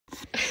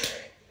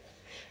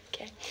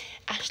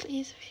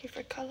Emily's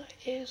favourite colour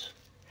is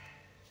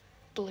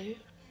blue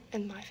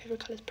and my favourite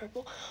colour is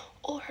purple,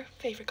 or her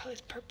favourite colour is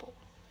purple.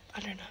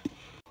 I don't know.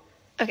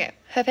 Okay,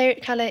 her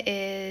favourite colour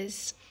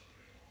is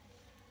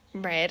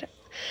red.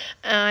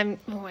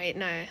 Wait,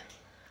 no.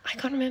 I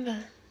can't remember.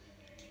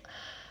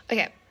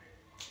 Okay,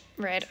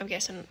 red, I'm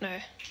guessing, no.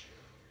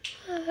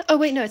 Oh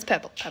wait, no, it's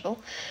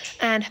purple.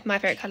 And my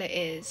favourite colour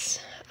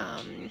is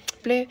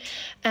blue.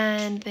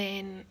 And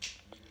then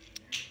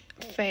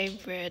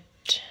favourite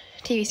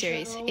TV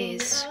series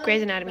is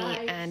Grey's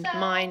Anatomy, and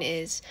mine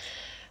is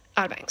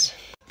Outer Banks.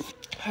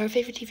 Her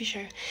favourite TV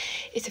show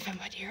is The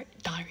Vampire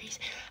Diaries,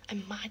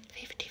 and my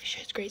favourite TV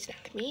show is Grey's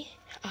Anatomy.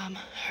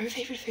 Her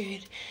favourite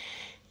food,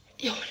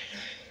 I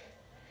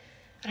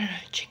don't know,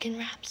 chicken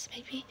wraps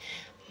maybe.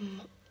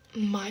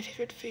 My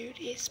favourite food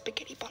is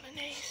spaghetti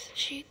bolognese.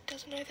 She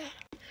doesn't know that.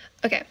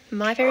 Okay,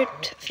 my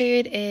favourite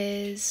food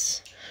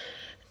is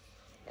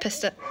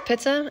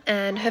pizza,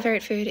 and her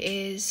favourite food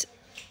is,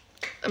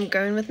 I'm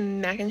going with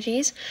mac and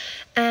cheese.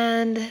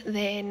 And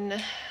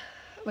then,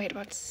 wait,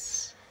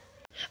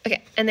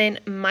 okay, and then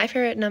my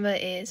favourite number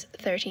is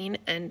 13,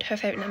 and her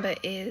favourite number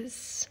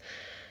is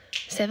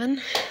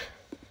 7.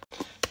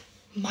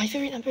 My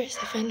favourite number is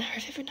 7. Her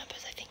favourite number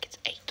is, I think it's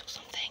 8 or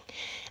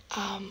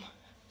something.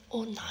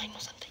 Or 9 or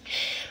something.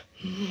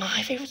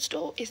 My favourite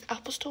store is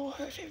Apple Store.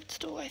 Her favourite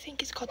store, I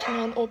think, is Cotton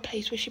On, or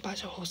place where she buys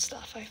her whole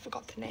stuff. I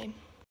forgot the name.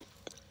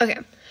 Okay.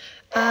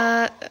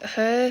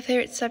 Her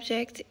favourite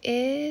subject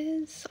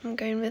is, I'm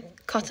going with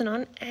Cotton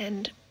On,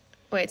 and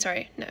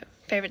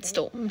favourite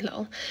store,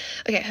 lol.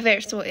 Okay, her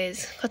favourite store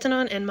is Cotton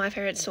On, and my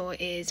favourite store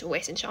is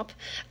Western Shop.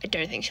 I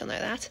don't think she'll know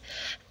that.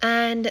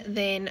 And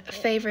then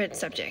favourite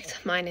subject,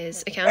 mine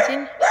is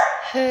accounting.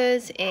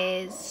 Hers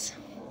is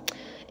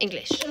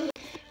English.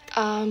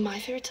 My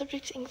favourite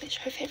subject is English.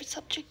 Her favourite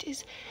subject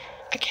is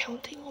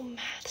accounting or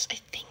maths. I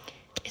think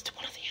it's